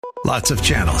Lots of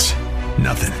channels,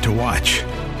 nothing to watch,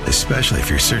 especially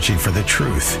if you're searching for the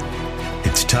truth.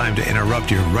 It's time to interrupt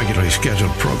your regularly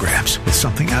scheduled programs with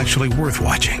something actually worth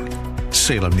watching.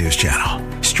 Salem News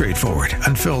Channel. Straightforward,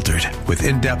 unfiltered, with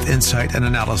in-depth insight and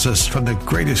analysis from the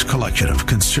greatest collection of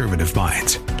conservative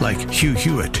minds like Hugh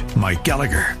Hewitt, Mike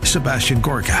Gallagher, Sebastian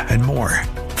Gorka, and more.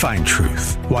 Find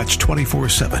truth. Watch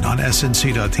 24/7 on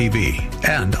snc.tv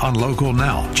and on Local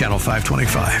Now, Channel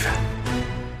 525.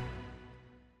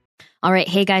 All right.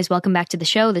 Hey, guys, welcome back to the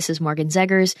show. This is Morgan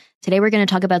Zeggers. Today, we're going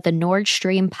to talk about the Nord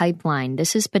Stream pipeline.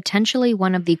 This is potentially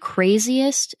one of the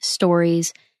craziest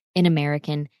stories in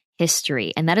American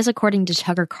history, and that is according to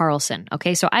Tucker Carlson.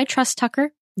 Okay, so I trust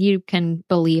Tucker. You can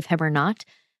believe him or not.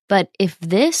 But if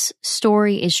this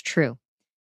story is true,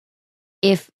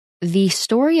 if the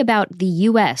story about the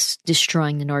U.S.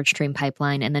 destroying the Nord Stream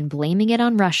pipeline and then blaming it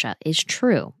on Russia is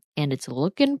true, and it's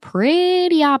looking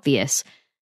pretty obvious,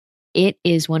 it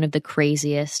is one of the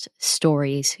craziest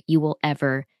stories you will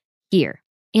ever hear,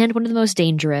 and one of the most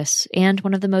dangerous, and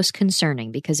one of the most concerning,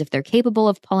 because if they're capable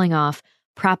of pulling off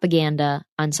propaganda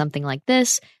on something like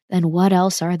this, then what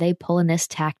else are they pulling this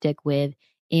tactic with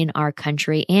in our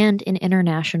country and in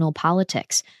international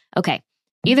politics? Okay,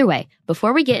 either way,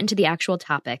 before we get into the actual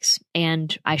topics,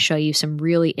 and I show you some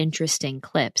really interesting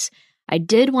clips, I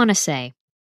did want to say,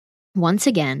 once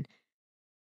again,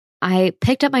 I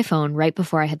picked up my phone right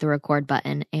before I hit the record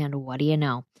button, and what do you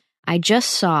know? I just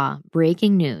saw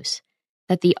breaking news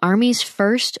that the Army's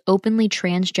first openly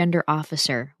transgender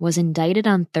officer was indicted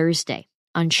on Thursday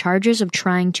on charges of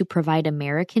trying to provide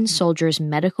American soldiers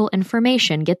medical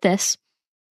information, get this,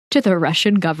 to the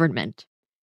Russian government.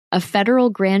 A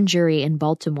federal grand jury in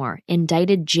Baltimore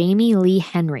indicted Jamie Lee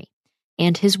Henry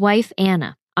and his wife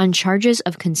Anna on charges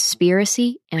of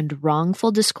conspiracy and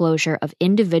wrongful disclosure of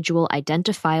individual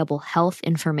identifiable health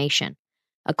information.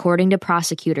 According to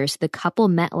prosecutors, the couple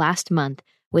met last month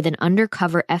with an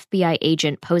undercover FBI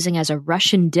agent posing as a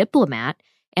Russian diplomat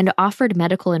and offered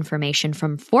medical information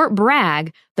from Fort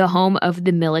Bragg, the home of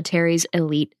the military's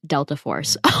elite Delta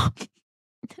Force.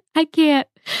 I can't.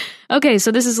 Okay,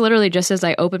 so this is literally just as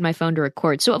I opened my phone to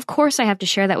record. So of course I have to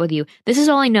share that with you. This is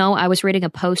all I know. I was reading a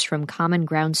post from Common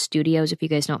Ground Studios. If you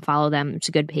guys don't follow them, it's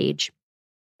a good page.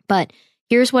 But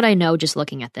here's what I know just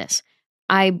looking at this.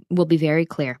 I will be very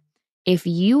clear. If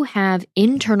you have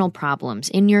internal problems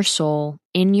in your soul,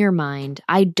 in your mind,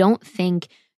 I don't think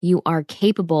you are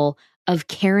capable of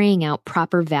carrying out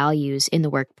proper values in the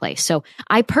workplace. So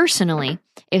I personally,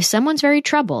 if someone's very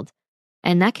troubled,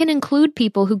 and that can include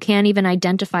people who can't even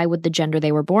identify with the gender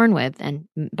they were born with and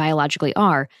biologically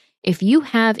are. If you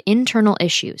have internal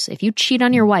issues, if you cheat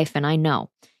on your wife, and I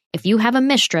know, if you have a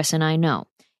mistress, and I know,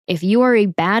 if you are a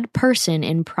bad person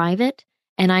in private,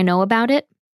 and I know about it,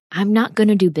 I'm not going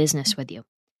to do business with you.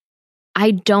 I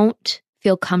don't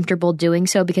feel comfortable doing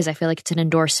so because I feel like it's an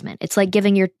endorsement. It's like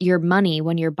giving your money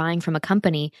when you're buying from a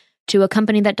company to a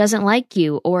company that doesn't like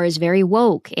you or is very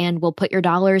woke and will put your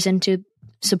dollars into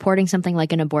supporting something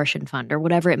like an abortion fund or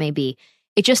whatever it may be.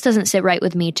 It just doesn't sit right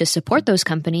with me to support those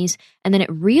companies. And then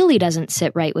it really doesn't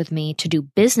sit right with me to do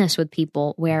business with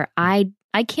people where I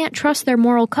can't trust their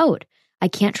moral code. I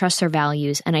can't trust their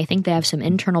values. And I think they have some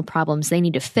internal problems they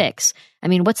need to fix. I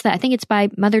mean, what's that? I think it's by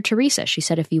Mother Teresa. She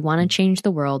said, if you want to change the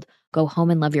world, go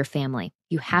home and love your family.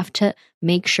 You have to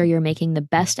make sure you're making the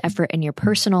best effort in your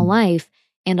personal life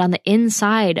and on the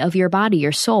inside of your body,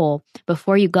 your soul,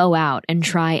 before you go out and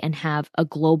try and have a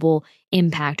global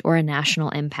impact or a national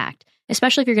impact,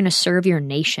 especially if you're going to serve your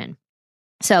nation.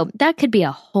 So that could be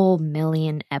a whole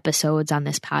million episodes on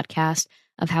this podcast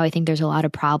of how I think there's a lot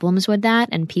of problems with that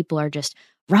and people are just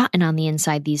rotten on the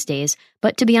inside these days.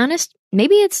 But to be honest,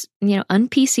 maybe it's,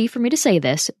 un-PC for me to say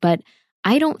this, but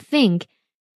I don't think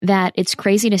that it's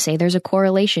crazy to say there's a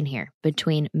correlation here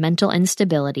between mental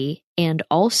instability and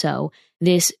also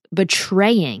this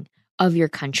betraying of your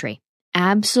country.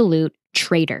 Absolute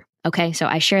traitor. Okay, so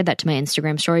I shared that to my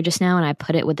Instagram story just now, and I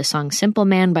put it with the song Simple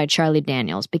Man by Charlie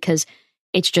Daniels because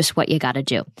it's just what you got to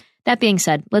do. That being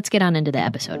said, let's get on into the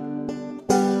episode.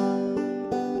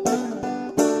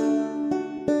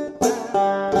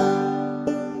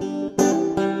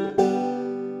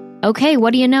 Okay,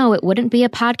 what do you know? It wouldn't be a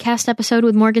podcast episode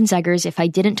with Morgan Zeggers if I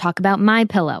didn't talk about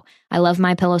MyPillow. I love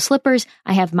MyPillow slippers.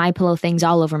 I have MyPillow things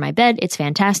all over my bed. It's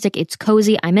fantastic. It's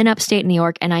cozy. I'm in upstate New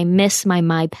York and I miss my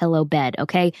MyPillow bed,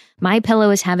 okay?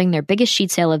 MyPillow is having their biggest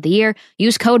sheet sale of the year.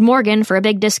 Use code Morgan for a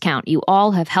big discount. You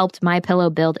all have helped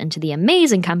MyPillow build into the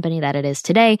amazing company that it is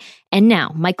today. And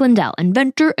now, Mike Lindell,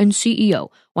 inventor and CEO,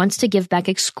 wants to give back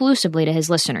exclusively to his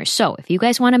listeners. So if you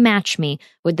guys want to match me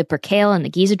with the Percale and the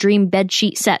Giza Dream bed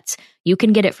sheet sets, you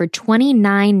can get it for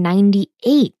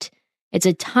 $29.98. It's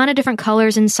a ton of different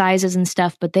colors and sizes and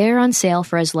stuff, but they're on sale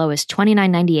for as low as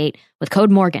 $29.98 with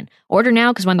code Morgan. Order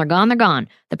now because when they're gone, they're gone.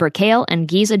 The Percale and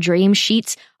Giza Dream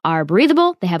sheets are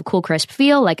breathable. They have a cool, crisp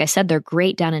feel. Like I said, they're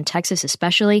great down in Texas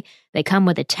especially. They come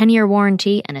with a 10-year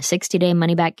warranty and a 60-day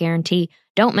money-back guarantee.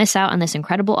 Don't miss out on this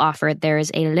incredible offer. There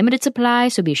is a limited supply,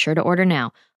 so be sure to order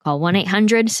now. Call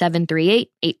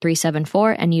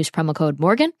 1-800-738-8374 and use promo code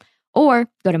Morgan, or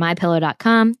go to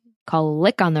mypillow.com.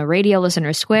 Click on the radio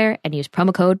listener square and use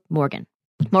promo code Morgan.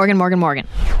 Morgan.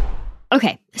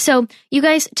 Okay, so you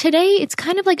guys, today it's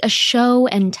kind of like a show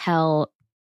and tell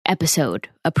episode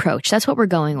approach. That's what we're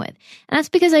going with. And that's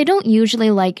because I don't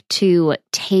usually like to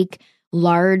take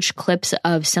large clips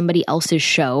of somebody else's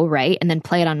show, right? And then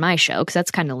play it on my show, because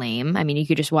that's kind of lame. I mean, you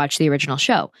could just watch the original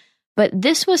show. But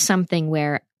this was something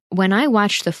where when I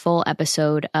watched the full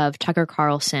episode of Tucker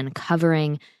Carlson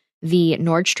covering the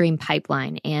Nord Stream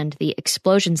pipeline and the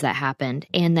explosions that happened,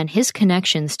 and then his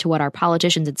connections to what our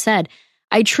politicians had said,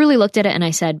 I truly looked at it and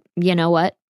I said, you know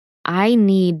what? I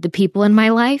need the people in my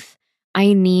life.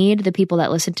 I need the people that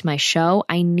listen to my show.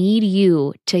 I need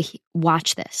you to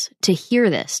watch this, to hear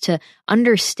this, to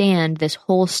understand this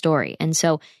whole story. And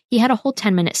so he had a whole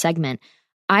 10-minute segment.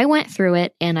 I went through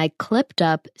it and I clipped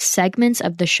up segments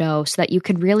of the show so that you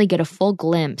could really get a full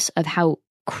glimpse of how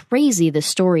crazy the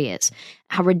story is,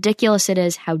 how ridiculous it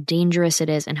is, how dangerous it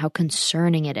is, and how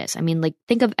concerning it is. I mean, like,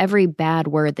 think of every bad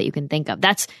word that you can think of.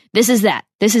 This is that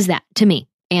to me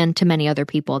and to many other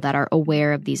people that are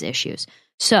aware of these issues.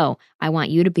 So I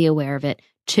want you to be aware of it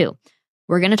too.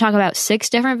 We're going to talk about 6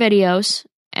 different videos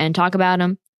and talk about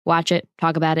them, watch it,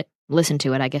 talk about it, listen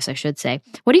to it, I guess I should say.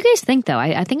 What do you guys think though?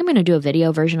 I think I'm going to do a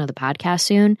video version of the podcast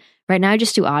soon. Right now I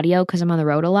just do audio because I'm on the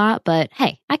road a lot, but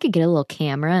hey, I could get a little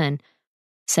camera and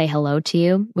say hello to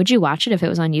you. Would you watch it if it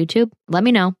was on YouTube? Let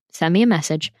me know. Send me a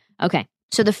message. Okay.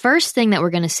 So the first thing that we're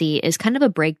going to see is kind of a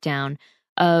breakdown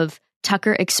of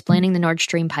Tucker explaining the Nord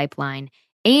Stream pipeline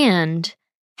and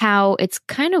how it's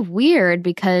kind of weird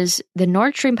because the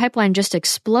Nord Stream pipeline just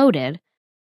exploded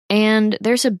and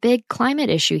there's a big climate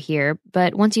issue here.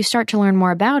 But once you start to learn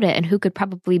more about it and who could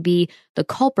probably be the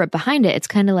culprit behind it, it's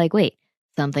kind of like, wait,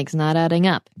 something's not adding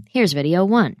up. Here's video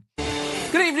 1.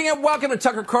 Good evening and welcome to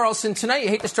Tucker Carlson. Tonight, you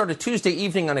hate to start a Tuesday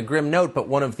evening on a grim note, but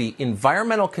one of the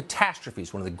environmental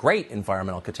catastrophes, one of the great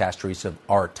environmental catastrophes of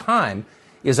our time,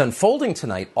 is unfolding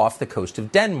tonight off the coast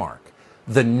of Denmark.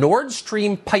 The Nord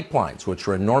Stream pipelines, which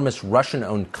are enormous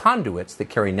Russian-owned conduits that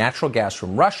carry natural gas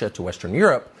from Russia to Western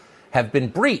Europe, have been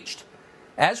breached.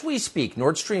 As we speak,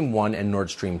 Nord Stream 1 and Nord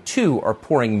Stream 2 are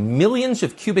pouring millions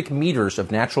of cubic meters of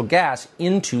natural gas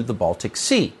into the Baltic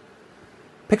Sea.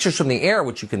 Pictures from the air,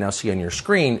 which you can now see on your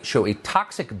screen, show a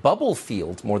toxic bubble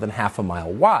field more than half a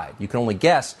mile wide. You can only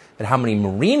guess at how many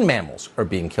marine mammals are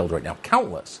being killed right now.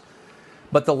 Countless.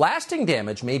 But the lasting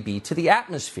damage may be to the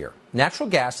atmosphere. Natural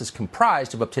gas is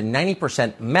comprised of up to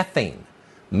 90% methane.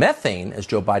 Methane, as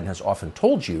Joe Biden has often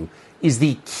told you, is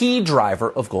the key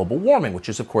driver of global warming, which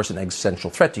is, of course, an existential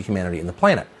threat to humanity and the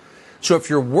planet. So if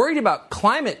you're worried about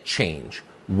climate change,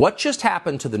 what just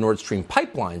happened to the Nord Stream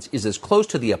pipelines is as close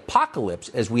to the apocalypse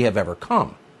as we have ever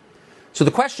come. So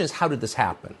the question is, how did this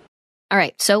happen? All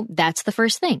right, so that's the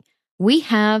first thing. We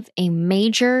have a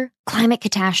major climate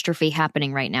catastrophe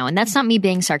happening right now, and that's not me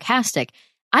being sarcastic.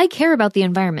 I care about the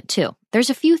environment too. There's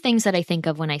a few things that I think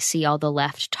of when I see all the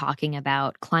left talking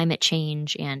about climate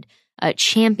change and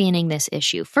championing this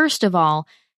issue. First of all,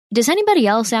 does anybody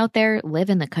else out there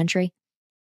live in the country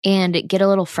and get a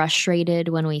little frustrated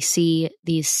when we see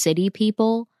these city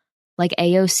people like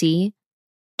AOC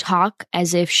talk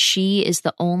as if she is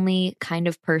the only kind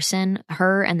of person,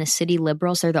 her and the city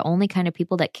liberals, they're the only kind of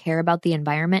people that care about the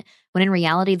environment, when in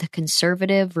reality, the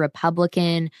conservative,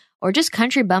 Republican, or just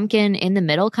country bumpkin in the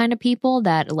middle kind of people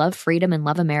that love freedom and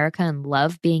love America and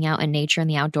love being out in nature and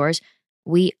the outdoors,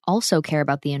 we also care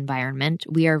about the environment.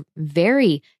 We are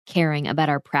very caring about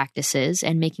our practices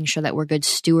and making sure that we're good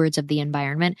stewards of the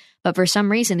environment. But for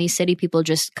some reason, these city people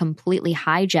just completely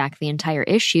hijack the entire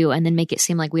issue and then make it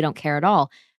seem like we don't care at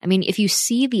all. I mean, if you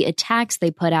see the attacks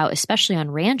they put out, especially on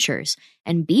ranchers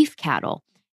and beef cattle,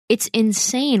 it's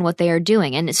insane what they are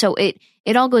doing. And so it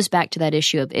all goes back to that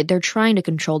issue of they're trying to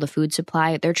control the food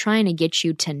supply. They're trying to get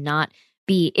you to not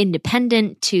be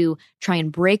independent, to try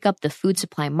and break up the food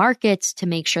supply markets, to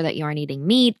make sure that you aren't eating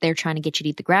meat. They're trying to get you to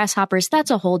eat the grasshoppers.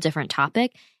 That's a whole different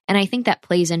topic. And I think that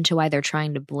plays into why they're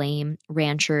trying to blame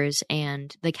ranchers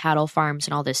and the cattle farms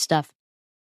and all this stuff.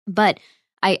 But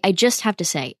I just have to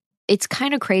say, it's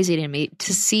kind of crazy to me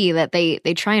to see that they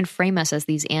try and frame us as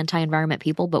these anti-environment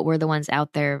people, but we're the ones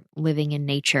out there living in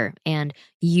nature and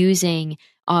using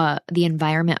the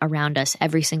environment around us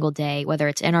every single day, whether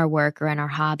it's in our work or in our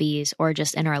hobbies or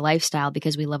just in our lifestyle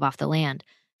because we live off the land.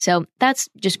 So that's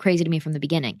just crazy to me from the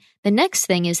beginning. The next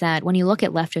thing is that when you look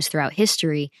at leftists throughout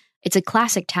history, it's a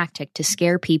classic tactic to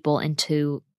scare people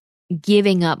into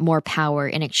giving up more power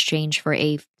in exchange for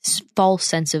a false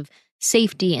sense of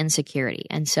safety and security.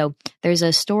 And so there's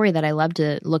a story that I love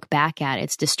to look back at.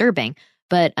 It's disturbing,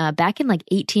 but back in like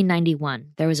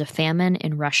 1891, there was a famine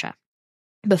in Russia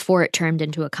before it turned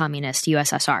into a communist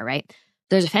USSR, right?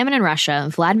 There's a famine in Russia.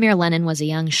 Vladimir Lenin was a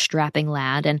young, strapping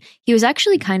lad, and he was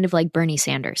actually kind of like Bernie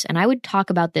Sanders. And I would talk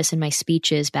about this in my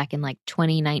speeches back in like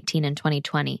 2019 and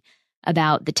 2020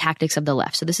 about the tactics of the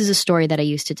left. So this is a story that I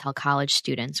used to tell college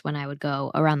students when I would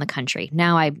go around the country.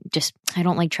 Now I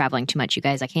don't like traveling too much, you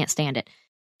guys. I can't stand it.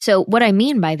 So what I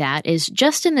mean by that is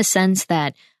just in the sense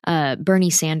that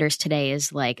Bernie Sanders today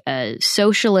is like a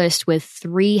socialist with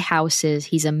 3 houses.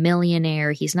 He's a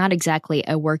millionaire. He's not exactly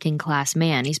a working class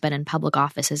man. He's been in public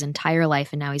office his entire life,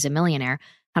 and now he's a millionaire.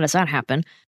 How does that happen?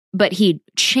 But he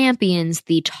champions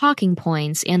the talking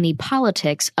points and the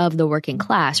politics of the working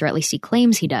class, or at least he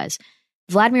claims he does.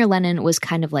 Vladimir Lenin was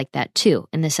kind of like that too,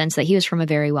 in the sense that he was from a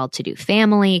very well-to-do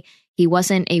family. He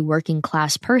wasn't a working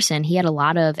class person. He had a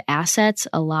lot of assets,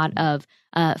 a lot of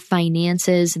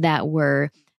finances that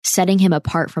were setting him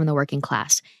apart from the working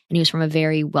class. And he was from a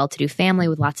very well-to-do family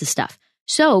with lots of stuff.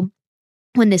 So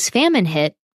when this famine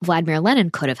hit, Vladimir Lenin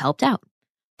could have helped out.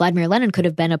 Vladimir Lenin could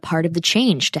have been a part of the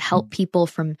change to help people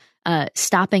from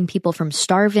stopping people from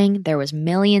starving. There was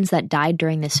millions that died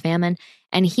during this famine.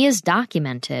 And he is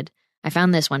documented. I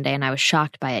found this one day and I was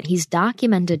shocked by it. He's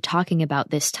documented talking about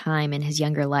this time in his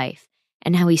younger life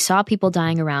and how he saw people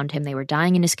dying around him. They were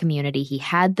dying in his community. He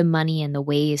had the money and the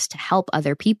ways to help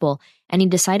other people, and he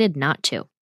decided not to.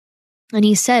 And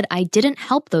he said, I didn't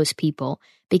help those people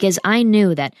because I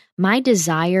knew that my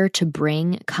desire to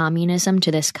bring communism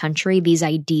to this country, these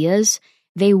ideas,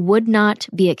 they would not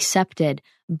be accepted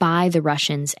by the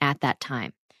Russians at that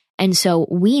time. And so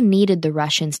we needed the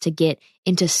Russians to get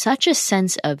into such a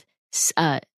sense of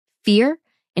fear,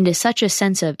 into such a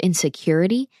sense of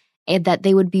insecurity, that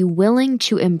they would be willing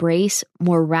to embrace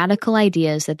more radical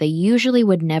ideas that they usually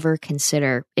would never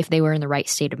consider if they were in the right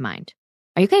state of mind.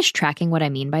 Are you guys tracking what I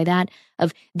mean by that?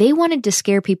 Of they wanted to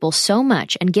scare people so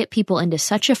much and get people into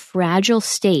such a fragile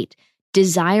state,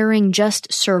 desiring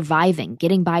just surviving,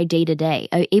 getting by day to day,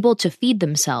 able to feed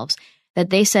themselves, that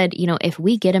they said, if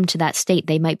we get them to that state,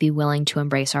 they might be willing to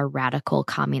embrace our radical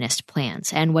communist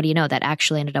plans. And what do you know? That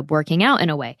actually ended up working out in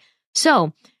a way.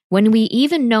 So when we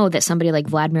even know that somebody like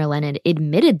Vladimir Lenin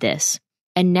admitted this,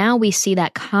 and now we see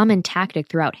that common tactic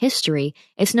throughout history,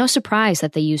 it's no surprise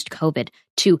that they used COVID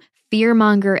to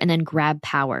fearmonger and then grab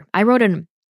power. I wrote an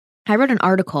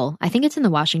article, I think it's in the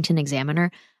Washington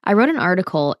Examiner. I wrote an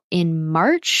article in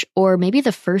March or maybe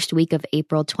the first week of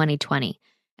April 2020.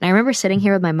 And I remember sitting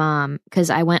here with my mom because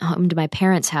I went home to my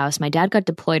parents' house. My dad got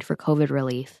deployed for COVID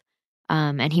relief.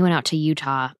 And he went out to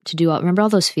Utah to do, remember all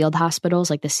those field hospitals,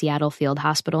 like the Seattle Field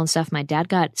Hospital and stuff? My dad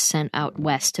got sent out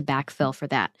west to backfill for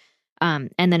that. And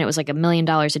then it was like $1 million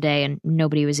a day and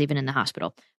nobody was even in the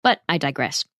hospital. But I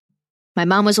digress. My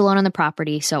mom was alone on the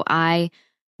property, so I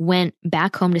went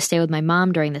back home to stay with my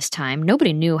mom during this time.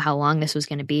 Nobody knew how long this was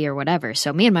going to be or whatever.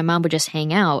 So me and my mom would just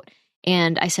hang out.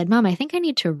 And I said, Mom, I think I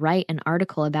need to write an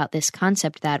article about this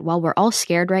concept that while we're all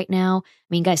scared right now, I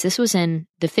mean, guys, this was in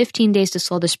the 15 days to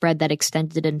slow the spread that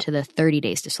extended into the 30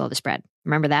 days to slow the spread.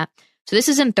 Remember that? So this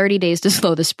is in 30 days to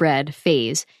slow the spread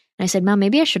phase. And I said, Mom,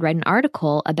 maybe I should write an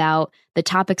article about the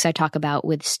topics I talk about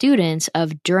with students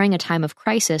of during a time of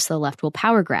crisis, the left will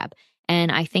power grab.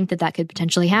 And I think that could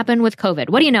potentially happen with COVID.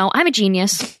 What do you know? I'm a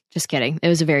genius. Just kidding. It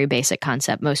was a very basic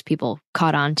concept. Most people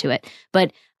caught on to it.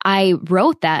 But I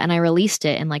wrote that and I released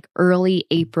it in like early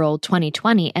April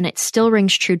 2020, and it still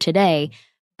rings true today.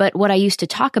 But what I used to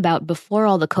talk about before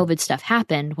all the COVID stuff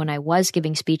happened, when I was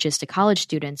giving speeches to college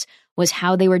students, was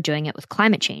how they were doing it with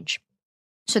climate change.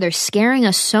 So they're scaring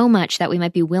us so much that we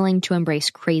might be willing to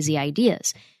embrace crazy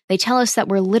ideas. They tell us that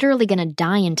we're literally going to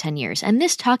die in 10 years. And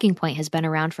this talking point has been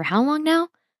around for how long now?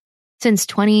 Since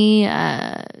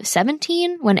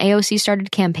 2017, when AOC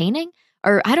started campaigning?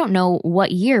 Or I don't know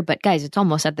what year, but guys, it's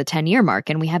almost at the 10-year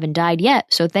mark and we haven't died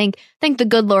yet. So thank the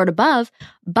good Lord above.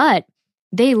 But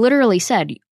they literally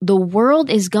said, the world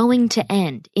is going to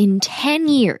end in 10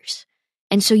 years.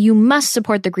 And so you must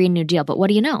support the Green New Deal. But what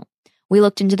do you know? We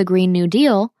looked into the Green New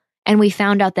Deal and we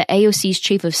found out that AOC's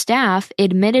chief of staff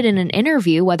admitted in an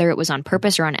interview, whether it was on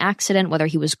purpose or on accident, whether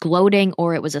he was gloating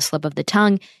or it was a slip of the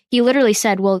tongue, he literally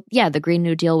said, well, yeah, the Green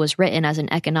New Deal was written as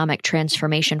an economic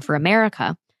transformation for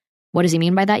America. What does he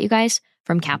mean by that, you guys?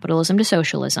 From capitalism to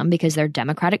socialism, because they're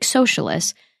democratic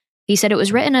socialists. He said it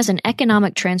was written as an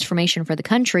economic transformation for the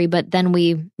country, but then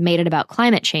we made it about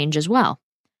climate change as well.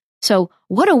 So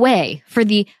what a way for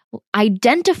the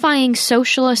identifying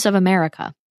socialists of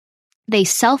America. They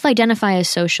self-identify as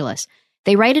socialists.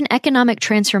 They write an economic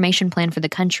transformation plan for the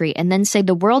country and then say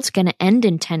the world's going to end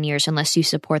in 10 years unless you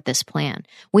support this plan.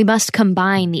 We must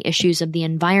combine the issues of the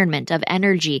environment, of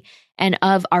energy, and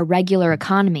of our regular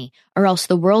economy, or else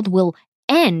the world will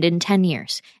end in 10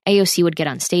 years. AOC would get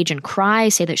on stage and cry,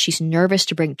 say that she's nervous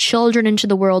to bring children into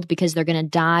the world because they're going to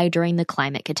die during the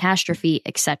climate catastrophe,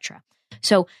 etc.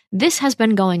 So this has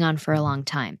been going on for a long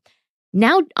time.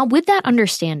 Now, with that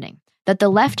understanding that the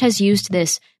left has used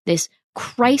this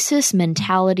crisis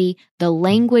mentality, the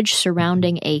language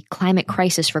surrounding a climate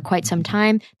crisis for quite some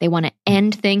time. They want to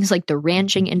end things like the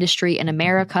ranching industry in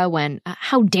America when,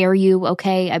 how dare you,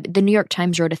 okay? The New York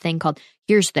Times wrote a thing called,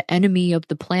 here's the enemy of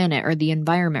the planet or the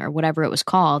environment or whatever it was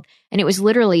called. And it was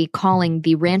literally calling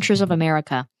the ranchers of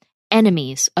America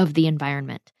enemies of the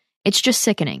environment. It's just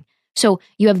sickening. So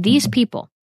you have these people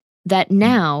that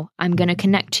now I'm going to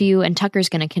connect to you and Tucker's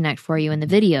going to connect for you in the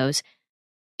videos.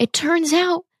 It turns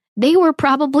out they were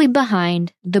probably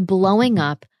behind the blowing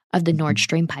up of the Nord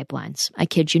Stream pipelines. I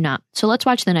kid you not. So let's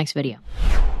watch the next video.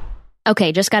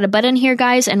 Okay, just got to butt in here,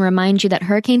 guys, and remind you that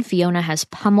Hurricane Fiona has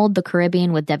pummeled the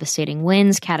Caribbean with devastating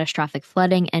winds, catastrophic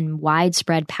flooding, and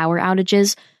widespread power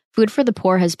outages. Food for the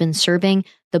Poor has been serving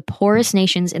the poorest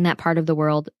nations in that part of the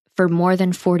world for more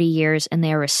than 40 years, and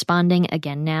they are responding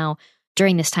again now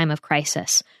during this time of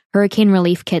crisis. Hurricane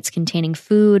relief kits containing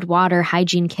food, water,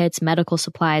 hygiene kits, medical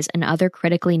supplies, and other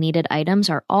critically needed items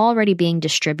are already being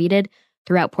distributed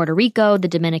throughout Puerto Rico, the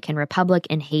Dominican Republic,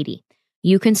 and Haiti.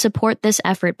 You can support this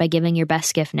effort by giving your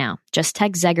best gift now. Just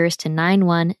text Zeggers to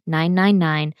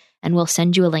 91999 and we'll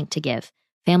send you a link to give.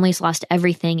 Families lost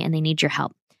everything and they need your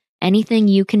help. Anything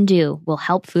you can do will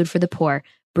help Food for the Poor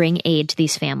bring aid to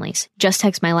these families. Just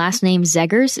text my last name,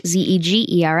 Zeggers,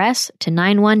 Zeggers, to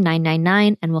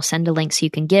 91999 and we'll send a link so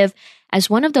you can give. As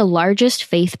one of the largest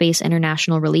faith-based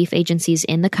international relief agencies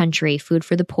in the country, Food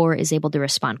for the Poor is able to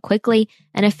respond quickly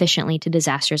and efficiently to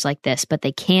disasters like this, but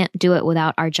they can't do it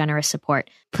without our generous support.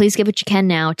 Please give what you can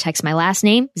now. Text my last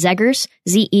name, Zeggers,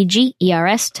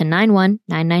 Zeggers, to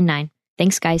 91999.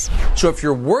 Thanks, guys. So if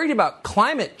you're worried about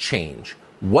climate change,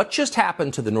 what just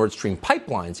happened to the Nord Stream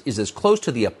pipelines is as close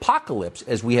to the apocalypse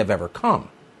as we have ever come.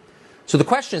 So the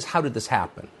question is, how did this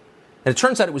happen? And it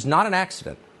turns out it was not an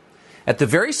accident. At the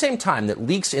very same time that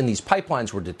leaks in these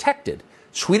pipelines were detected,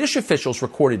 Swedish officials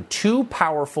recorded two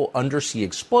powerful undersea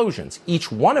explosions,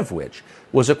 each one of which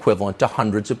was equivalent to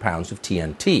hundreds of pounds of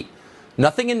TNT.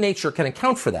 Nothing in nature can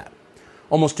account for that.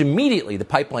 Almost immediately, the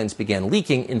pipelines began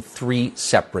leaking in 3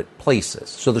 separate places.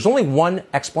 So there's only one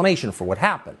explanation for what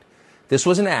happened. This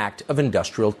was an act of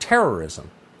industrial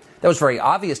terrorism. That was very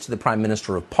obvious to the Prime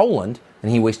Minister of Poland,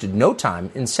 and he wasted no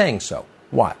time in saying so.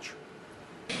 Watch.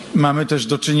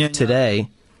 Today,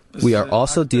 we are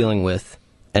also dealing with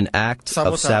an act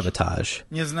of sabotage.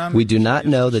 We do not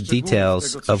know the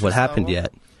details of what happened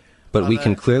yet, but we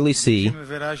can clearly see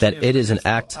that it is an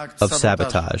act of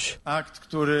sabotage,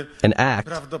 an act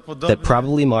that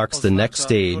probably marks the next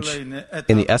stage in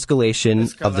the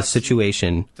escalation of the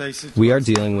situation we are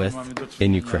dealing with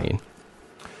in Ukraine.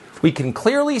 We can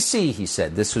clearly see, he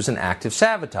said, this was an act of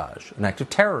sabotage, an act of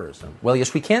terrorism. Well,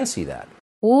 yes, we can see that.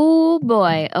 Oh,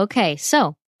 boy. Okay,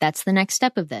 so that's the next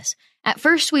step of this. At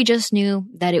first, we just knew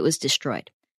that it was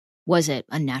destroyed. Was it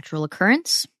a natural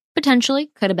occurrence? Potentially,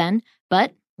 could have been.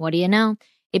 But what do you know?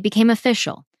 It became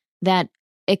official that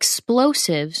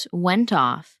explosives went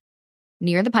off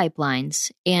near the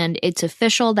pipelines, and it's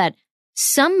official that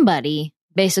somebody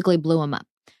basically blew them up.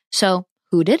 So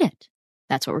who did it?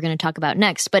 That's what we're going to talk about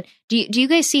next. But do you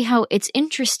guys see how it's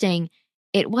interesting?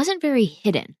 It wasn't very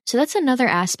hidden. So that's another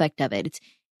aspect of it.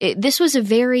 This was a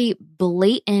very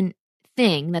blatant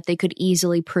thing that they could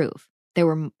easily prove. There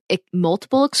were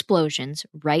multiple explosions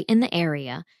right in the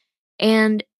area,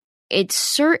 and it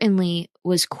certainly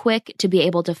was quick to be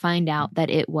able to find out that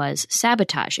it was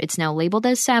sabotage. It's now labeled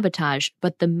as sabotage,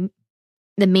 but the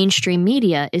mainstream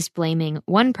media is blaming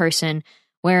one person,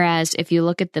 whereas if you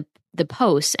look at the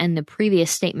posts and the previous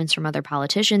statements from other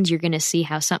politicians, you're going to see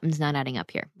how something's not adding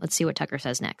up here. Let's see what Tucker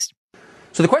says next.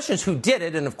 So the question is who did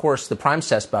it, and of course the prime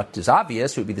suspect is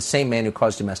obvious. It would be the same man who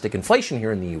caused domestic inflation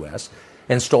here in the U.S.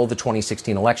 and stole the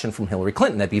 2016 election from Hillary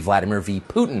Clinton. That'd be Vladimir V.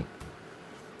 Putin.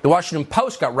 The Washington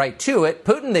Post got right to it.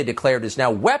 Putin, they declared, is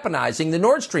now weaponizing the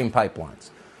Nord Stream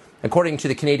pipelines. According to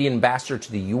the Canadian ambassador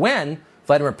to the UN,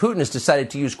 Vladimir Putin has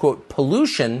decided to use, quote,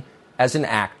 pollution as an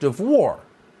act of war.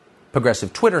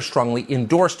 Progressive Twitter strongly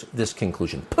endorsed this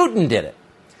conclusion. Putin did it.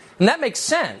 And that makes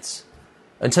sense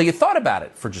until you thought about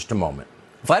it for just a moment.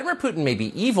 Vladimir Putin may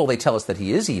be evil. They tell us that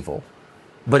he is evil.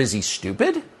 But is he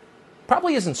stupid?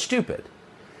 Probably isn't stupid.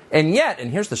 And yet,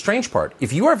 and here's the strange part,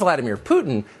 if you are Vladimir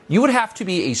Putin, you would have to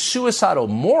be a suicidal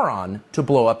moron to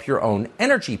blow up your own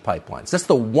energy pipelines. That's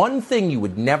the one thing you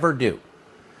would never do.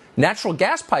 Natural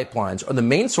gas pipelines are the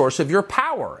main source of your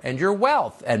power and your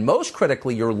wealth, and most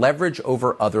critically, your leverage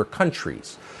over other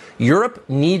countries. Europe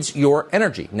needs your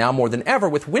energy, now more than ever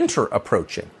with winter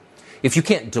approaching. If you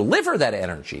can't deliver that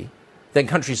energy, then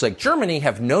countries like Germany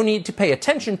have no need to pay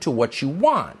attention to what you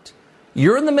want.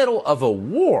 You're in the middle of a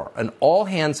war, an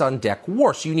all-hands-on-deck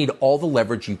war, so you need all the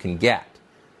leverage you can get.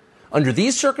 Under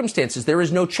these circumstances, there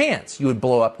is no chance you would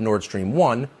blow up Nord Stream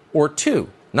 1 or 2.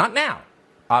 Not now,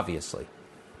 obviously.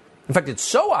 In fact, it's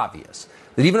so obvious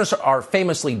that even our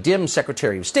famously dim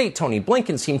Secretary of State, Tony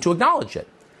Blinken, seemed to acknowledge it.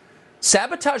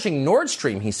 Sabotaging Nord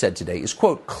Stream, he said today, is,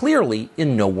 quote, clearly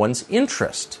in no one's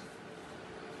interest.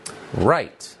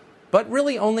 Right. But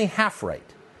really only half right.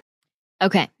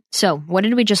 Okay, so what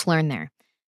did we just learn there?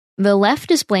 The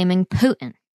left is blaming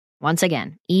Putin. Once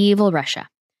again, evil Russia.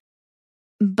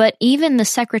 But even the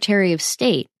Secretary of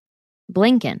State,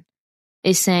 Blinken,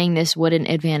 is saying this wouldn't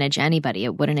advantage anybody.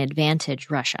 It wouldn't advantage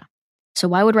Russia. So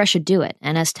why would Russia do it?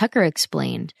 And as Tucker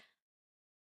explained,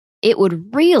 it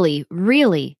would really,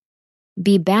 really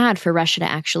be bad for Russia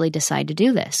to actually decide to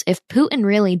do this. If Putin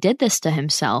really did this to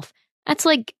himself, that's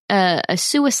like a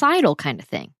suicidal kind of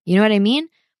thing. You know what I mean?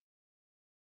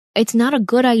 It's not a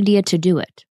good idea to do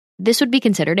it. This would be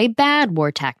considered a bad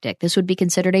war tactic. This would be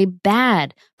considered a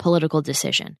bad political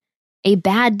decision. A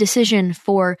bad decision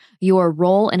for your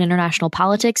role in international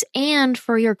politics and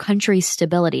for your country's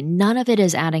stability. None of it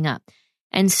is adding up.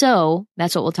 And so,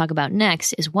 that's what we'll talk about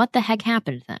next, is what the heck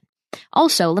happened then?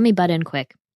 Also, let me butt in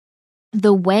quick.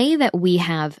 The way that we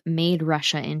have made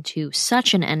Russia into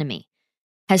such an enemy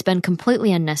has been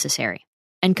completely unnecessary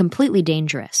and completely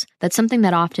dangerous. That's something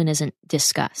that often isn't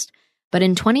discussed. But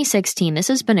in 2016, this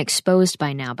has been exposed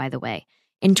by now, by the way.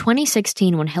 In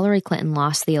 2016, when Hillary Clinton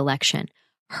lost the election,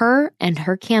 her and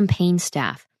her campaign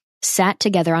staff sat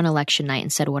together on election night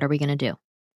and said, what are we going to do?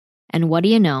 And what do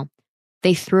you know?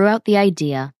 They threw out the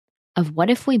idea of what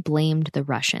if we blamed the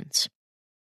Russians?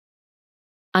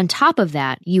 On top of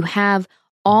that, you have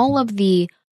all of the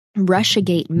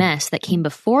Russiagate mess that came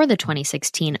before the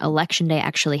 2016 election day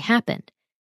actually happened.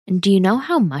 And do you know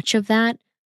how much of that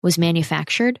was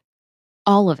manufactured?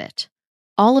 All of it.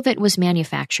 All of it was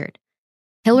manufactured.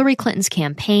 Hillary Clinton's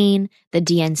campaign, the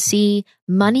DNC,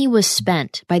 money was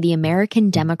spent by the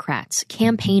American Democrats'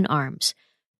 campaign arms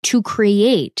to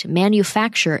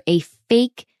manufacture a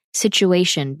fake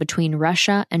situation between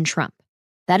Russia and Trump.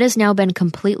 That has now been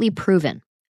completely proven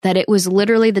that it was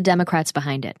literally the Democrats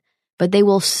behind it. But they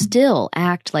will still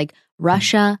act like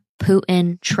Russia,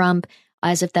 Putin, Trump,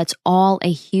 as if that's all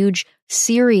a huge,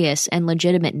 serious, and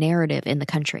legitimate narrative in the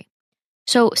country.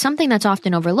 So something that's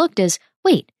often overlooked is,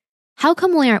 wait, how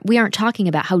come we aren't talking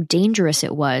about how dangerous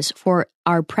it was for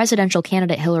our presidential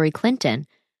candidate Hillary Clinton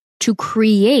to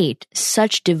create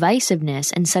such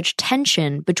divisiveness and such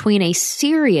tension between a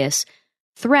serious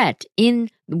threat in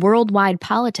worldwide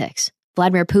politics,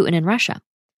 Vladimir Putin and Russia?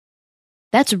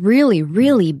 That's really,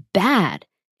 really bad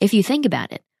if you think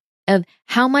about it, of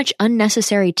how much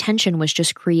unnecessary tension was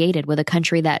just created with a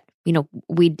country that,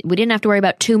 we didn't have to worry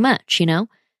about too much,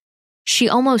 She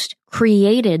almost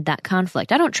created that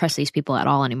conflict. I don't trust these people at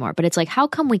all anymore, but it's like, how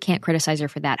come we can't criticize her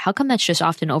for that? How come that's just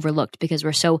often overlooked because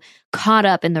we're so caught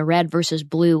up in the red versus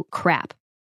blue crap?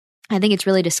 I think it's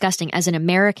really disgusting as an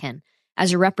American,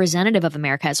 as a representative of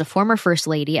America, as a former first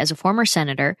lady, as a former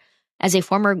senator, as a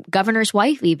former governor's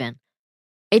wife even.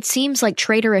 It seems like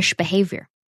traitorish behavior.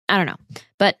 I don't know.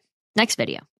 But next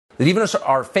video. That even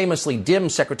our famously dim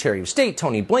Secretary of State,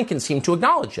 Tony Blinken, seemed to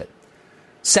acknowledge it.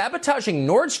 Sabotaging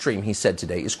Nord Stream, he said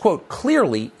today, is, quote,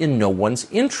 clearly in no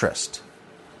one's interest.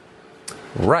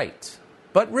 Right.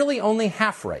 But really only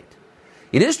half right.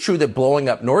 It is true that blowing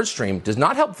up Nord Stream does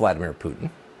not help Vladimir Putin.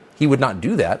 He would not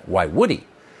do that. Why would he?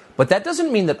 But that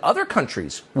doesn't mean that other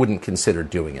countries wouldn't consider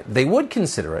doing it. They would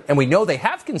consider it, and we know they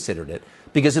have considered it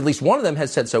because at least one of them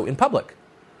has said so in public.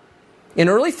 In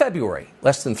early February,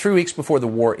 less than 3 weeks before the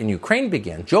war in Ukraine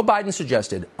began, Joe Biden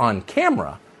suggested on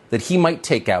camera that he might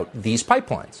take out these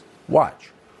pipelines. Watch.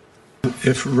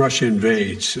 If Russia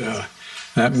invades,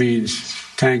 that means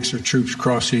tanks or troops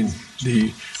crossing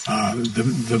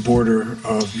the border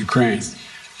of Ukraine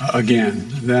again.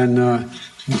 Then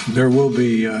there will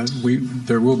be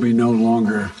no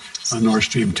longer a Nord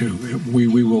Stream 2. We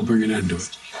will bring an end to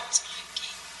it.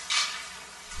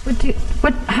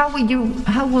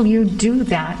 How will you do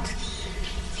that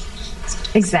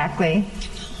exactly?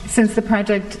 Since the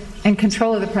project and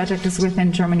control of the project is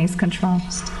within Germany's control.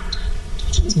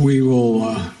 We will.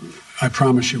 I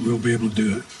promise you, we'll be able to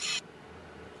do it.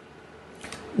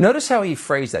 Notice how he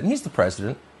phrased that. And he's the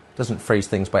president. Doesn't phrase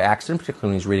things by accident,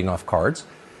 particularly when he's reading off cards.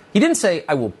 He didn't say,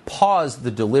 I will pause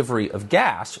the delivery of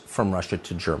gas from Russia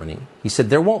to Germany. He said,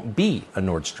 there won't be a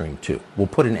Nord Stream 2. We'll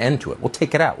put an end to it. We'll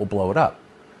take it out. We'll blow it up.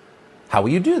 How will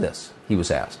you do this? He was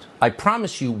asked. I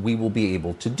promise you we will be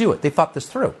able to do it. They thought this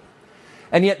through.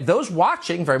 And yet those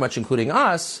watching, very much including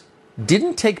us,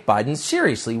 didn't take Biden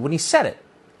seriously when he said it.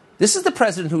 This is the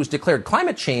president who has declared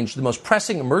climate change the most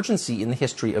pressing emergency in the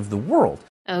history of the world.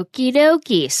 Okie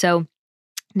dokie. So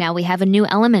now we have a new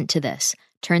element to this.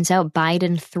 Turns out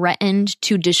Biden threatened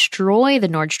to destroy the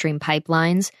Nord Stream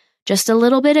pipelines just a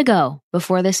little bit ago,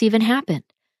 before this even happened.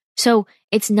 So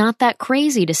it's not that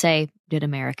crazy to say, did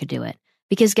America do it?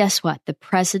 Because guess what? The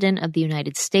president of the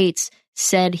United States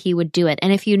said he would do it.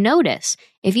 And if you want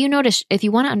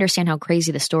to understand how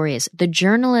crazy the story is, the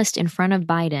journalist in front of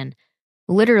Biden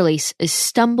literally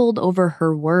stumbled over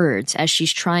her words as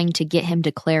she's trying to get him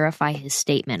to clarify his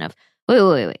statement of,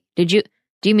 wait. Do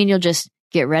you mean you'll just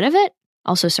get rid of it?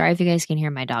 Also, sorry if you guys can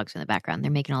hear my dogs in the background.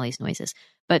 They're making all these noises.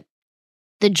 But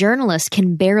the journalist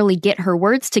can barely get her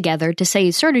words together to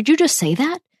say, sir, did you just say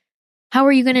that? How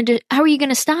are you going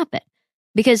to stop it?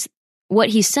 Because what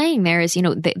he's saying there is,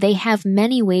 they have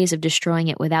many ways of destroying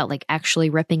it without like actually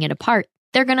ripping it apart.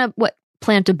 They're going to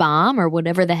plant a bomb or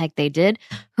whatever the heck they did.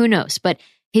 Who knows? But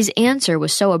his answer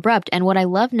was so abrupt. And what I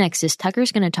love next is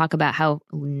Tucker's going to talk about how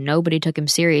nobody took him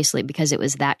seriously because it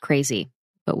was that crazy.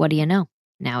 But what do you know?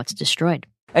 Now it's destroyed.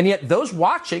 And yet those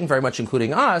watching, very much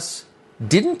including us,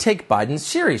 didn't take Biden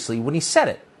seriously when he said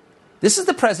it. This is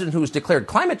the president who has declared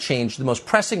climate change the most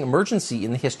pressing emergency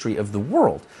in the history of the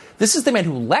world. This is the man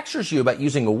who lectures you about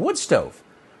using a wood stove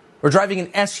or driving an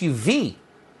SUV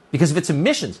because of its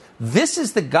emissions. This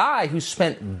is the guy who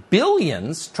spent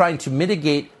billions trying to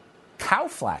mitigate cow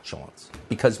flatulence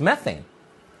because methane.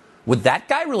 Would that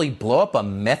guy really blow up a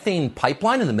methane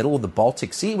pipeline in the middle of the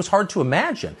Baltic Sea? It was hard to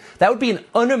imagine. That would be an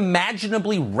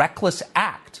unimaginably reckless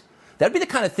act. That would be the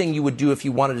kind of thing you would do if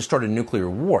you wanted to start a nuclear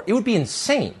war. It would be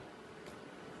insane.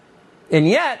 And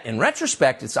yet, in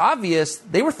retrospect, it's obvious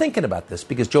they were thinking about this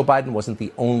because Joe Biden wasn't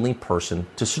the only person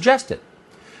to suggest it.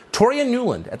 Toria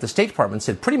Nuland at the State Department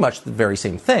said pretty much the very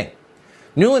same thing.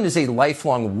 Nuland is a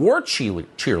lifelong war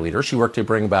cheerleader. She worked to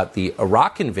bring about the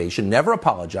Iraq invasion, never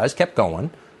apologized, kept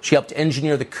going. She helped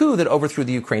engineer the coup that overthrew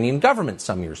the Ukrainian government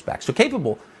some years back. So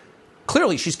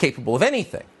clearly she's capable of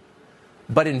anything.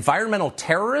 But environmental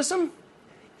terrorism,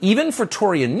 even for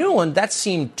Toria Nuland, that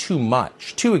seemed too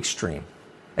much, too extreme.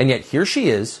 And yet here she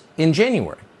is in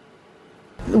January.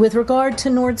 With regard to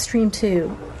Nord Stream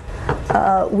 2,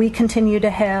 we continue to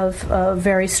have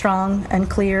very strong and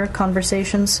clear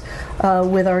conversations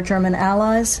with our German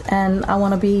allies. And I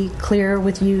want to be clear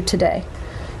with you today.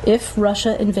 If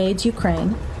Russia invades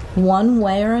Ukraine, one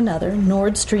way or another,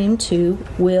 Nord Stream 2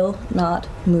 will not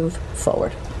move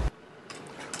forward.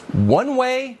 One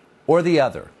way or the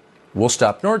other, we'll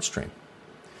stop Nord Stream.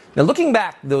 Now, looking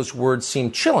back, those words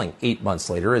seem chilling 8 months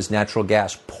later as natural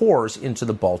gas pours into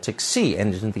the Baltic Sea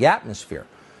and into the atmosphere.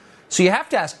 So you have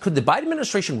to ask, could the Biden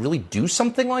administration really do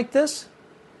something like this?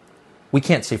 We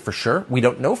can't say for sure. We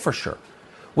don't know for sure.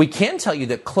 We can tell you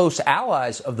that close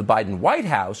allies of the Biden White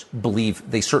House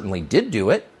believe they certainly did do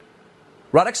it.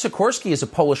 Radek Sikorski is a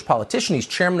Polish politician. He's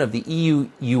chairman of the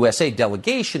EU-USA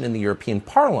delegation in the European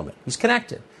Parliament. He's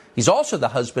connected. He's also the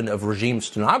husband of regime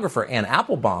stenographer Ann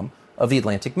Applebaum of The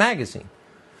Atlantic magazine.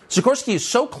 Sikorski is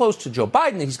so close to Joe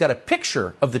Biden that he's got a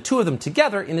picture of the two of them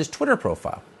together in his Twitter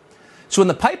profile. So when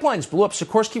the pipelines blew up,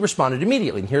 Sikorski responded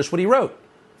immediately. And here's what he wrote.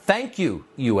 Thank you,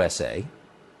 USA.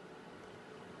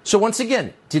 So once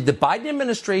again, did the Biden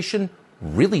administration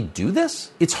really do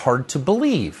this? It's hard to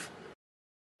believe.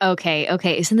 Okay.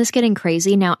 Isn't this getting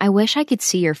crazy? Now, I wish I could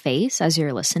see your face as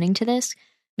you're listening to this,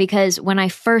 because when I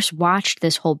first watched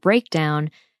this whole breakdown,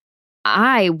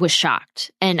 I was shocked.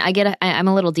 And I'm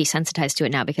a little desensitized to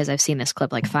it now because I've seen this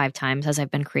clip like 5 times as I've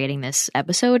been creating this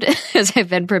episode, as I've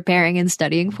been preparing and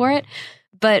studying for it.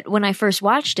 But when I first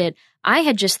watched it, I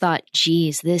had just thought,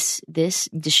 geez, this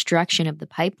destruction of the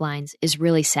pipelines is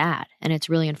really sad, and it's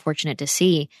really unfortunate to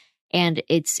see. And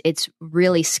it's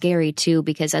really scary too,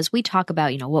 because as we talk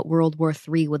about, what World War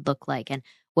III would look like and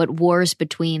what wars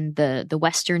between the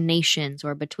Western nations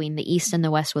or between the East and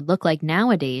the West would look like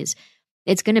nowadays,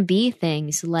 it's going to be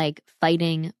things like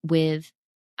fighting with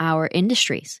our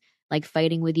industries, like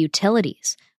fighting with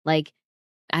utilities, like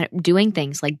doing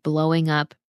things like blowing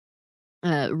up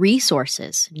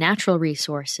resources, natural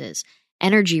resources,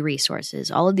 energy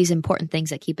resources, all of these important things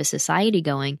that keep a society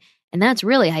going. And that's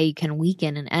really how you can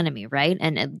weaken an enemy, right?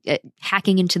 And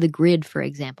hacking into the grid, for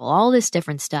example, all this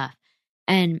different stuff.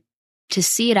 And to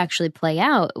see it actually play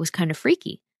out, it was kind of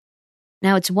freaky.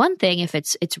 Now, it's one thing if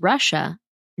it's Russia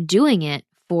doing it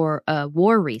for a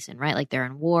war reason, right? Like they're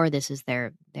in war, this is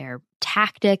their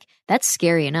tactic. That's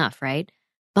scary enough, right?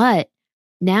 But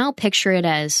now picture it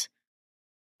as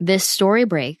this story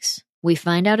breaks, we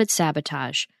find out it's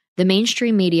sabotage, the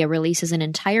mainstream media releases an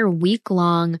entire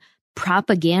week-long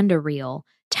propaganda reel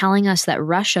telling us that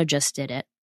Russia just did it.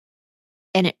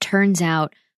 And it turns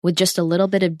out, with just a little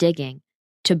bit of digging,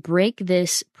 to break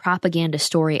this propaganda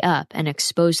story up and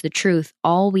expose the truth,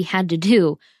 all we had to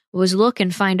do was look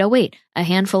and find, oh wait, a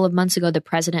handful of months ago, the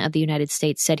President of the United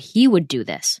States said he would do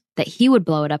this, that he would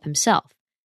blow it up himself.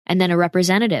 And then a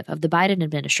representative of the Biden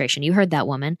administration, you heard that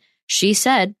woman, she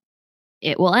said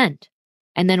it will end.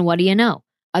 And then what do you know?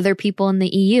 Other people in the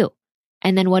EU.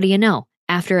 And then what do you know?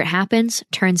 After it happens,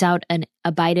 turns out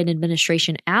a Biden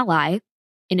administration ally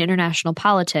in international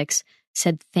politics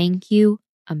said, thank you,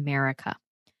 America.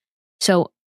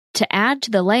 So to add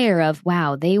to the layer of,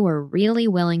 wow, they were really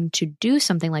willing to do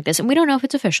something like this. And we don't know if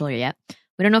it's official yet.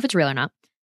 We don't know if it's real or not.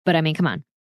 But I mean, come on.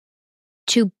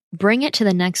 To bring it to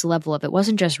the next level of it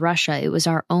wasn't just Russia, it was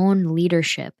our own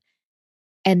leadership.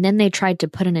 And then they tried to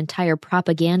put an entire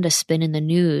propaganda spin in the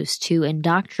news to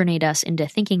indoctrinate us into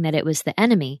thinking that it was the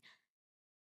enemy.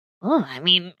 Oh, I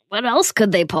mean, what else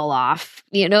could they pull off?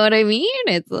 You know what I mean?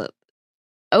 It's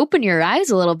open your eyes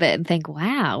a little bit and think,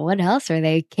 wow, what else are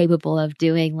they capable of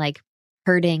doing? Like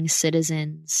hurting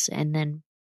citizens and then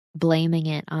blaming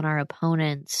it on our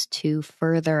opponents to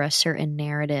further a certain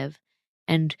narrative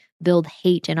and build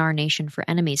hate in our nation for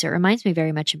enemies. It reminds me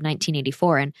very much of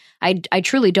 1984. And I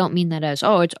truly don't mean that as,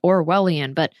 oh, it's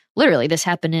Orwellian, but literally this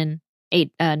happened in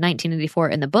 1984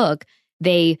 in the book.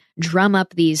 They drum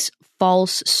up these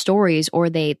false stories or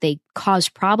they cause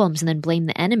problems and then blame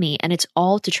the enemy. And it's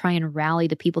all to try and rally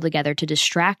the people together to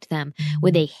distract them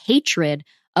with a hatred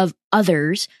of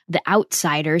others, the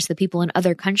outsiders, the people in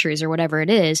other countries or whatever it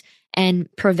is, and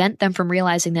prevent them from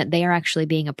realizing that they are actually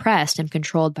being oppressed and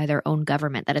controlled by their own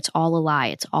government, that it's all a lie,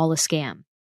 it's all a scam.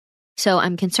 So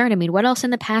I'm concerned. I mean, what else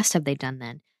in the past have they done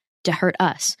then to hurt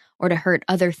us or to hurt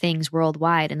other things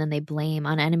worldwide? And then they blame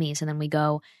on enemies. And then we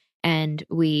go and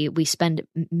we spend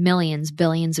millions,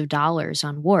 billions of dollars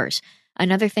on wars.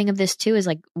 Another thing of this too is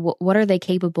like, what are they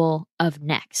capable of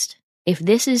next? If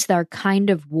this is our kind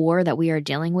of war that we are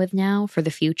dealing with now for the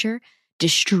future,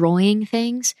 destroying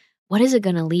things, what is it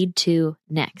going to lead to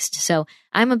next? So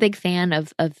I'm a big fan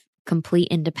of complete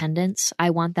independence. I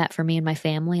want that for me and my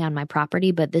family on my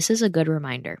property, but this is a good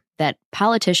reminder that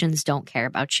politicians don't care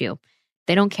about you.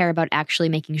 They don't care about actually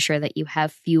making sure that you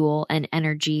have fuel and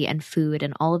energy and food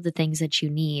and all of the things that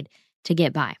you need to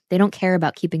get by. They don't care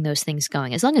about keeping those things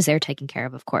going, as long as they're taken care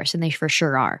of course, and they for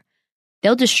sure are.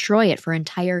 They'll destroy it for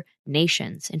entire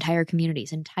nations, entire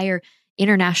communities, entire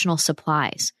international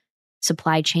supply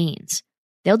chains.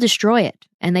 They'll destroy it,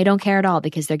 and they don't care at all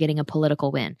because they're getting a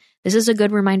political win. This is a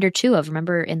good reminder, too, of,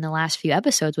 remember in the last few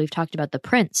episodes, we've talked about the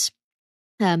prince,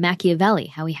 Machiavelli,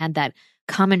 how he had that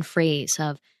common phrase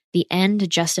of the end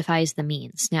justifies the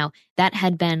means. Now, that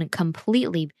had been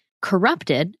completely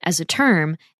corrupted as a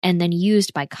term and then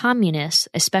used by communists,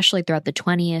 especially throughout the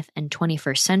 20th and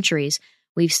 21st centuries.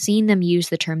 We've seen them use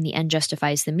the term the end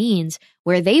justifies the means,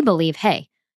 where they believe, hey,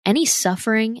 any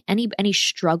suffering, any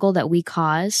struggle that we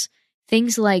cause,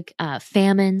 things like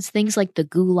famines, things like the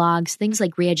gulags, things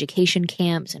like re-education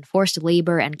camps and forced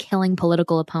labor and killing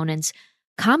political opponents,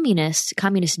 communist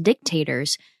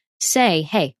dictators say,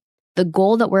 hey, the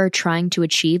goal that we're trying to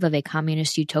achieve of a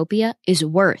communist utopia is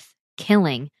worth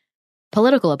killing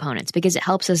political opponents because it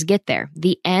helps us get there.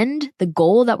 The end, the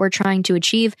goal that we're trying to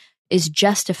achieve is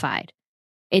justified.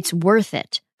 It's worth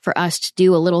it for us to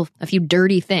do a few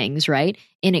dirty things, right,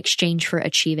 in exchange for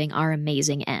achieving our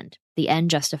amazing end. The end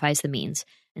justifies the means.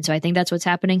 And so I think that's what's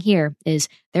happening here is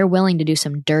they're willing to do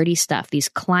some dirty stuff. These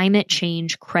climate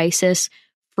change crisis,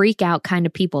 freak out kind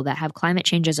of people that have climate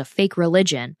change as a fake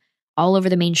religion all over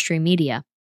the mainstream media,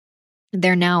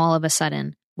 they're now all of a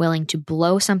sudden willing to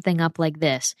blow something up like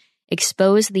this,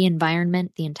 expose the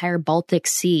environment, the entire Baltic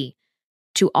Sea,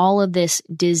 to all of this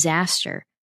disaster,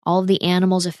 all of the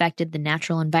animals affected, the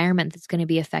natural environment that's going to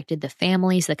be affected, the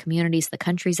families, the communities, the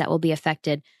countries that will be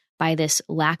affected by this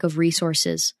lack of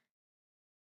resources.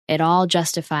 It all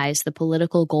justifies the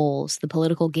political goals, the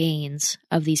political gains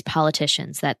of these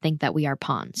politicians that think that we are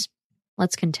pawns.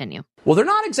 Let's continue. Well, they're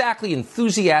not exactly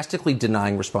enthusiastically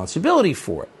denying responsibility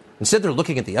for it. Instead, they're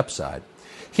looking at the upside.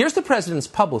 Here's the president's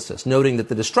publicist noting that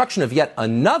the destruction of yet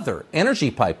another energy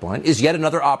pipeline is yet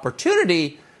another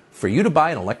opportunity for you to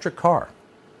buy an electric car.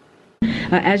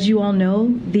 As you all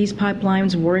know, these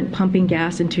pipelines weren't pumping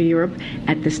gas into Europe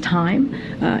at this time.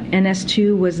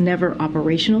 NS2 was never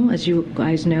operational, as you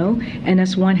guys know.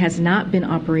 NS1 has not been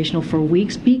operational for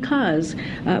weeks because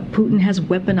Putin has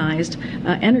weaponized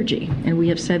energy, and we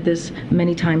have said this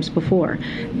many times before.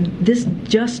 This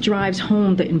just drives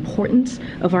home the importance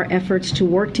of our efforts to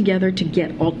work together to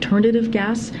get alternative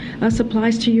gas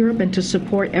supplies to Europe and to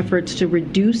support efforts to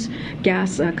reduce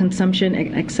gas consumption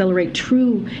and accelerate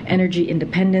true energy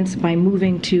independence by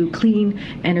moving to clean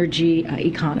energy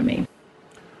economy.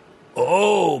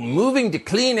 Oh, moving to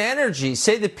clean energy,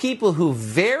 say the people who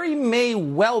very may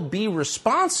well be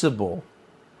responsible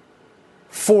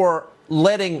for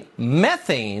letting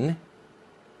methane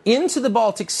into the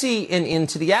Baltic Sea and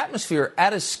into the atmosphere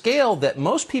at a scale that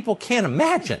most people can't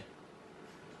imagine.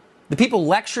 The people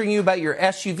lecturing you about your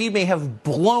SUV may have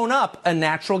blown up a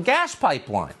natural gas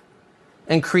pipeline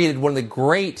and created one of the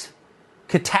great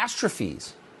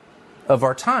catastrophes of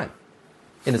our time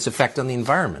in its effect on the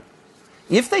environment.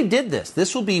 If they did this,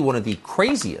 this will be one of the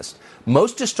craziest,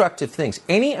 most destructive things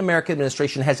any American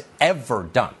administration has ever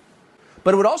done.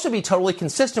 But it would also be totally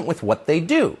consistent with what they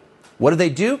do. What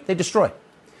do? They destroy.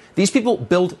 These people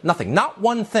build nothing, not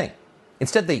one thing.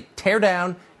 Instead, they tear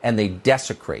down and they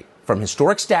desecrate, from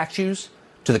historic statues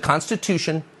to the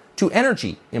Constitution to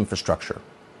energy infrastructure.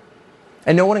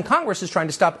 And no one in Congress is trying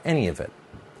to stop any of it.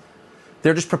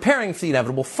 They're just preparing for the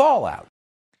inevitable fallout.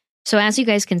 So as you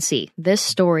guys can see, this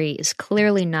story is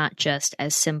clearly not just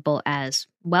as simple as,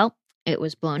 well, it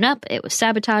was blown up, it was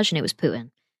sabotage, and it was Putin.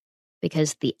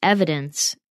 Because the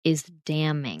evidence is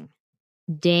damning.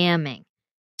 Damning.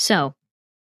 So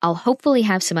I'll hopefully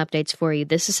have some updates for you.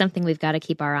 This is something we've got to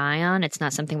keep our eye on. It's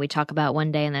not something we talk about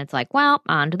one day and then it's like, well,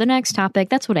 on to the next topic.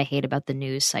 That's what I hate about the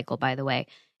news cycle, by the way.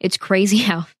 It's crazy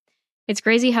how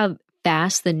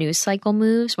fast the news cycle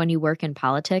moves when you work in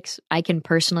politics. I can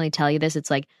personally tell you this.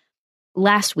 It's like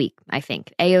last week, I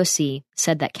think, AOC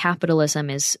said that capitalism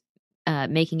is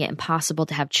making it impossible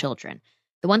to have children.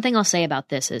 The one thing I'll say about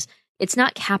this is it's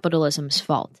not capitalism's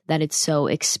fault that it's so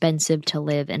expensive to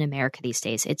live in America these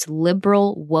days. It's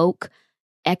liberal, woke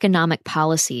economic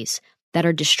policies that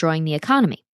are destroying the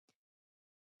economy.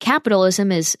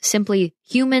 Capitalism is simply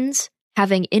humans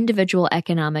having individual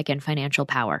economic and financial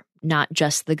power, not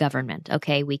just the government.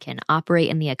 Okay, we can operate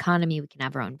in the economy, we can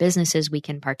have our own businesses, we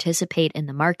can participate in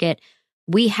the market.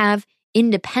 We have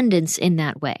independence in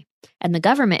that way. And the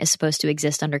government is supposed to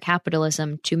exist under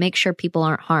capitalism to make sure people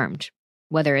aren't harmed,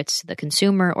 whether it's the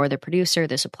consumer or the producer,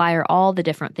 the supplier, all the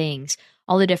different things,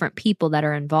 all the different people that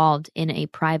are involved in a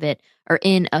private or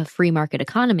in a free market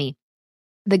economy.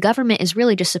 The government is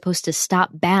really just supposed to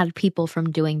stop bad people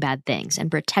from doing bad things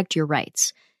and protect your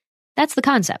rights. That's the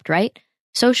concept, right?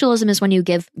 Socialism is when you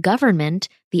give government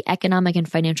the economic and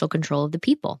financial control of the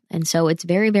people. And so it's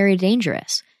very, very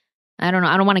dangerous. I don't know.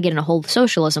 I don't want to get in a whole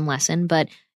socialism lesson, but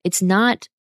it's not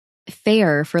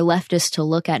fair for leftists to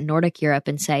look at Nordic Europe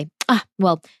and say,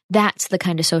 well, that's the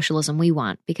kind of socialism we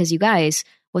want. Because you guys,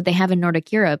 what they have in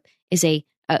Nordic Europe is a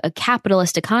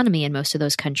capitalist economy in most of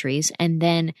those countries, and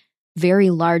then very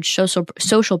large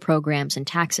social programs and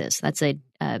taxes. That's a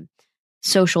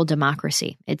social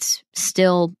democracy. It's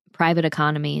still private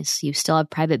economies. You still have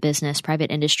private business,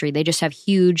 private industry. They just have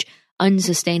huge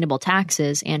unsustainable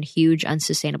taxes and huge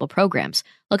unsustainable programs.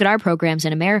 Look at our programs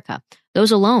in America.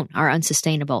 Those alone are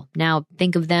unsustainable. Now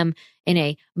think of them in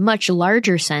a much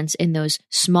larger sense in those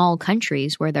small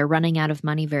countries where they're running out of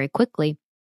money very quickly.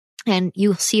 And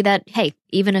you'll see that, hey,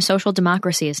 even a social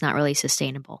democracy is not really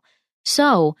sustainable.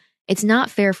 So it's not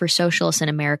fair for socialists in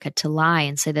America to lie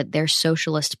and say that their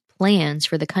socialist plans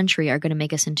for the country are going to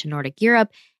make us into Nordic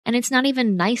Europe. And it's not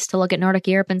even nice to look at Nordic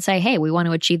Europe and say, hey, we want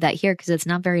to achieve that here, because it's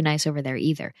not very nice over there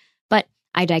either. But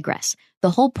I digress.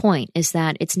 The whole point is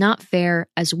that it's not fair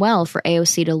as well for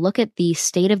AOC to look at the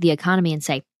state of the economy and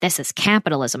say, this is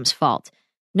capitalism's fault.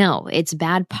 No, it's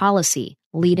bad policy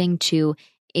leading to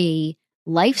a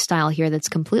lifestyle here that's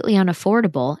completely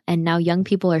unaffordable. And now young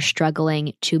people are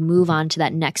struggling to move on to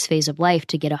that next phase of life,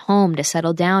 to get a home, to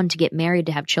settle down, to get married,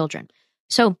 to have children.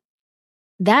 So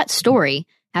that story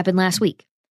happened last week.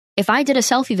 If I did a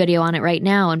selfie video on it right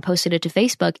now and posted it to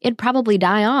Facebook, it'd probably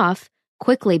die off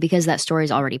quickly because that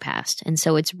story's already passed. And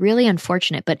so it's really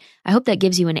unfortunate, but I hope that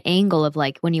gives you an angle of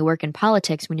like when you work in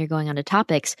politics, when you're going on to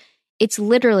topics, it's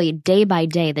literally day by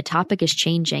day, the topic is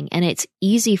changing, and it's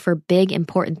easy for big,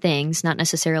 important things, not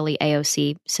necessarily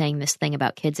AOC saying this thing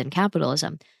about kids and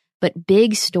capitalism, but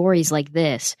big stories like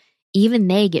this, even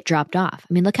they get dropped off.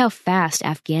 I mean, look how fast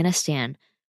Afghanistan,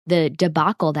 the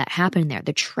debacle that happened there,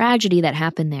 the tragedy that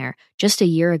happened there just a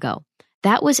year ago,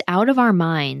 that was out of our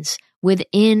minds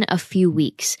within a few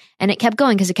weeks. And it kept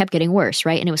going because it kept getting worse,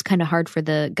 right? And it was kind of hard for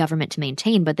the government to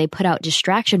maintain, but they put out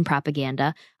distraction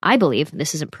propaganda. I believe,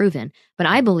 this isn't proven, but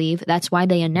I believe that's why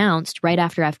they announced right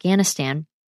after Afghanistan,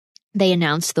 they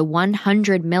announced the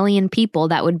 100 million people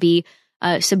that would be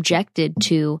subjected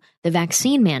to the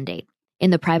vaccine mandate in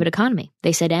the private economy.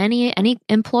 They said any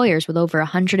employers with over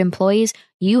 100 employees,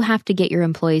 you have to get your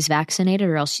employees vaccinated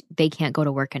or else they can't go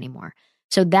to work anymore.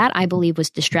 So that, I believe, was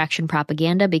distraction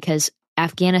propaganda because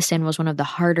Afghanistan was one of the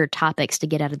harder topics to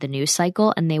get out of the news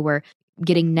cycle, and they were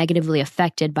getting negatively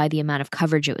affected by the amount of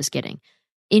coverage it was getting.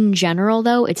 In general,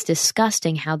 though, it's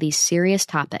disgusting how these serious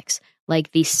topics,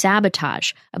 like the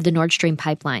sabotage of the Nord Stream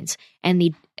pipelines and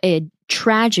the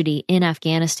tragedy in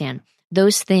Afghanistan,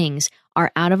 those things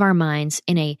are out of our minds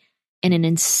in an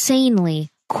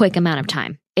insanely quick amount of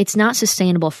time. It's not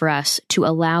sustainable for us to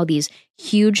allow these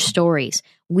huge stories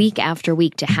week after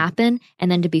week to happen and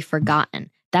then to be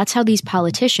forgotten. That's how these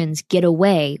politicians get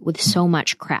away with so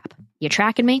much crap. You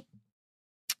tracking me?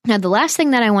 Now, the last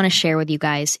thing that I want to share with you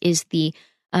guys is the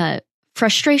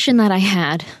frustration that I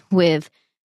had with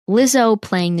Lizzo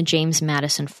playing the James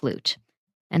Madison flute.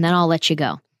 And then I'll let you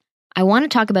go. I want to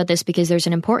talk about this because there's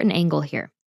an important angle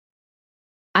here.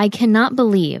 I cannot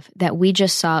believe that we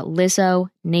just saw Lizzo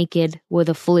naked with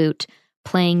a flute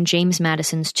playing James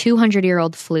Madison's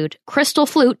 200-year-old flute, crystal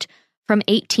flute from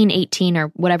 1818 or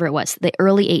whatever it was, the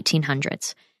early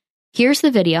 1800s. Here's the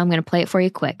video. I'm going to play it for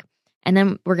you quick, and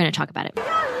then we're going to talk about it.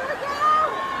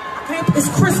 It's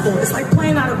crystal. It's like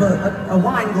playing out of a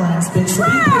wine glass, bitch. So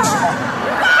be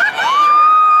patient.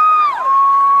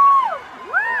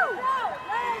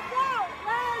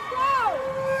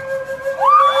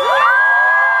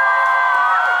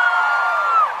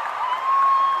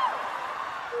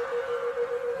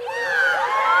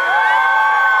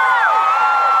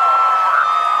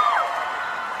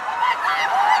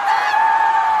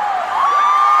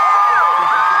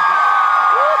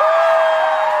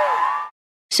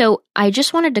 So I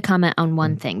just wanted to comment on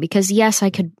one thing, because yes,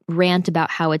 I could rant about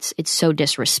how it's so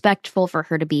disrespectful for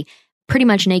her to be pretty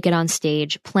much naked on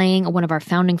stage playing one of our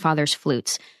founding fathers'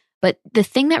 flutes. But the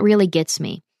thing that really gets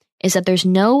me is that there's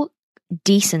no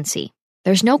decency.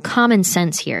 There's no common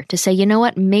sense here to say, you know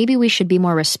what, maybe we should be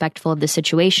more respectful of the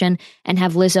situation and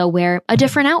have Lizzo wear a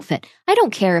different outfit. I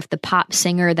don't care if the pop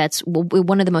singer that's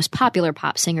one of the most popular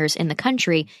pop singers in the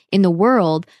country, in the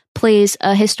world, plays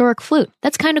a historic flute.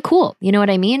 That's kind of cool. You know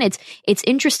what I mean? It's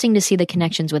interesting to see the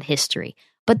connections with history.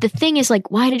 But the thing is,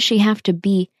 like, why did she have to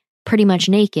be pretty much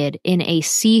naked in a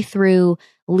see-through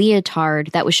leotard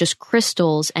that was just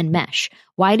crystals and mesh?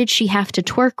 Why did she have to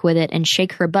twerk with it and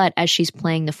shake her butt as she's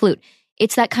playing the flute?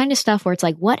 It's that kind of stuff where it's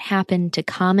like, what happened to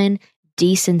common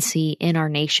decency in our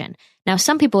nation? Now,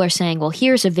 some people are saying, well,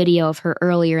 here's a video of her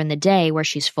earlier in the day where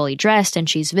she's fully dressed and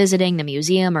she's visiting the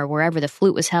museum or wherever the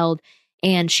flute was held,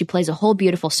 and she plays a whole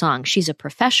beautiful song. She's a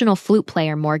professional flute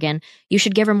player, Morgan. You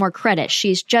should give her more credit.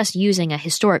 She's just using a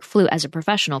historic flute as a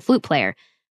professional flute player.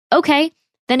 Okay,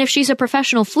 then if she's a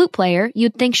professional flute player,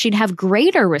 you'd think she'd have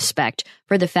greater respect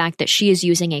for the fact that she is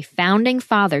using a founding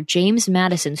father, James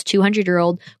Madison's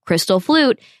 200-year-old crystal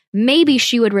flute. Maybe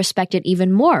she would respect it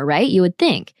even more, right? You would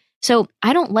think. So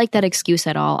I don't like that excuse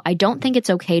at all. I don't think it's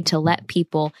okay to let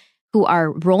people who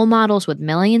are role models with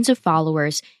millions of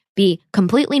followers be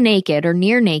completely naked or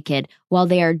near naked while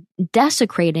they are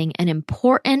desecrating an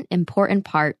important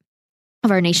part of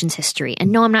our nation's history.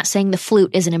 And no, I'm not saying the flute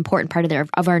is an important part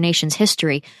of our nation's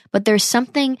history, but there's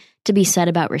something to be said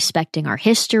about respecting our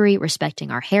history, respecting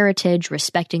our heritage,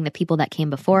 respecting the people that came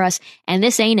before us. And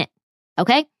this ain't it.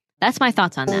 Okay? That's my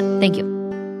thoughts on that. Thank you.